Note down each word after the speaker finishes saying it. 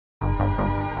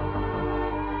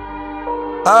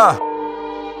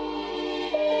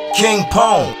King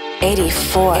Pone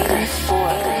 84.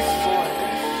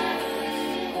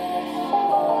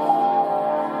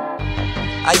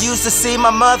 I used to see my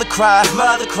mother cry,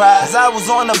 as I was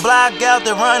on the block out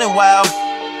there running wild.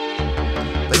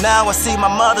 But now I see my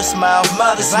mother smile,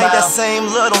 like that same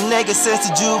little nigga since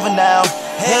the juvenile.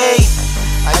 Hey,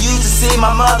 I used to see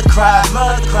my mother cry,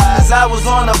 as I was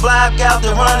on the block out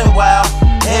there running wild.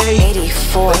 Hey,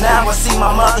 84. but now I see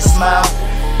my mother smile,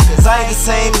 cause I ain't the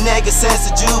same nigga since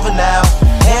the juvenile.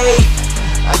 Hey,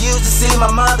 I used to see my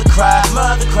mother cry,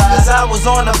 as I was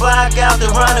on the block out there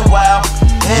running wild.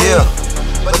 Hey,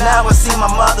 but now I see my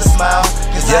mother smile,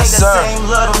 cause I ain't the same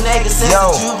little nigga since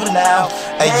the juvenile.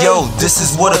 Hey yo, this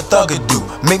is what a thugger do.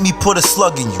 Make me put a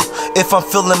slug in you. If I'm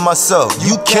feeling myself,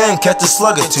 you can catch a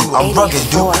slug or two. I'm rugged,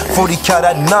 dude. 40 cal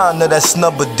that 9 of that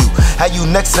snubber do. How you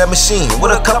next to that machine with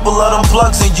a couple of them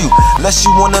plugs in you. Less you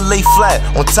wanna lay flat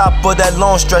on top of that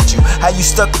long stretch you. How you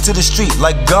stuck to the street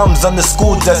like gums under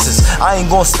school desks. I ain't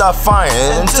gonna stop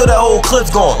firing until that whole clip's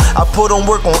gone. I put on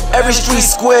work on every street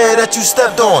square that you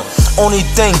stepped on. Only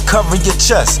thing covering your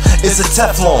chest is a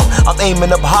Teflon. I'm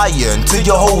aiming up higher until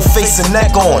your whole face and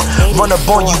neck on. Run up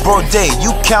on you broad day,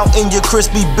 you counting your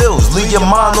crispy bills. Leave your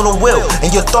mind on the wheel and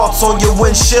your thoughts on your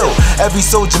windshield. Every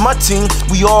soldier my team,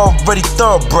 we already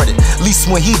thoroughbred it. At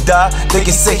least when he died, they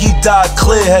can say he died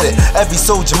clear-headed. Every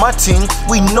soldier my team,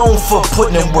 we known for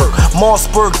putting in work.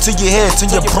 Mossberg to your head, to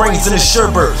your brains in a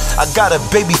Sherbert. I got a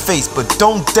baby face, but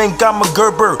don't think I'm a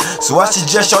Gerber. So I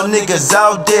suggest y'all niggas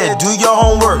out there, do your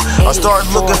homework. I start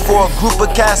looking for a group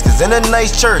of caskets in a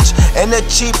nice church and a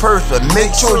cheap hearse, but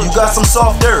make sure you got some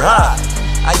soft dirt, huh?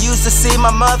 I used to see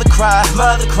my mother cry,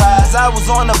 as I was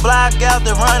on the block out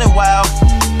there running wild.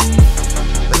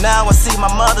 But now I see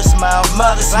my mother smile,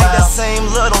 like that same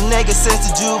little nigga since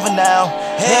the juvenile.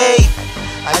 Hey,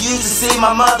 I used to see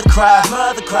my mother cry,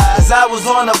 as I was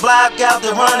on the block out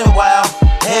there running wild.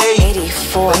 Hey,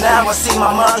 84. but now I see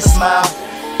my mother smile,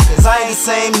 cause I ain't the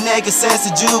same nigga since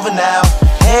the juvenile.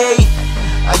 Hey,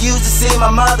 I used to see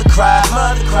my mother cry,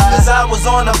 as I was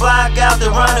on the block out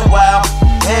there running wild.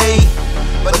 Hey,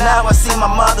 but now I see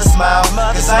my mother smile,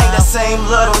 cause I ain't the same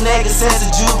little nigga since the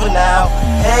juvenile.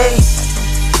 Hey.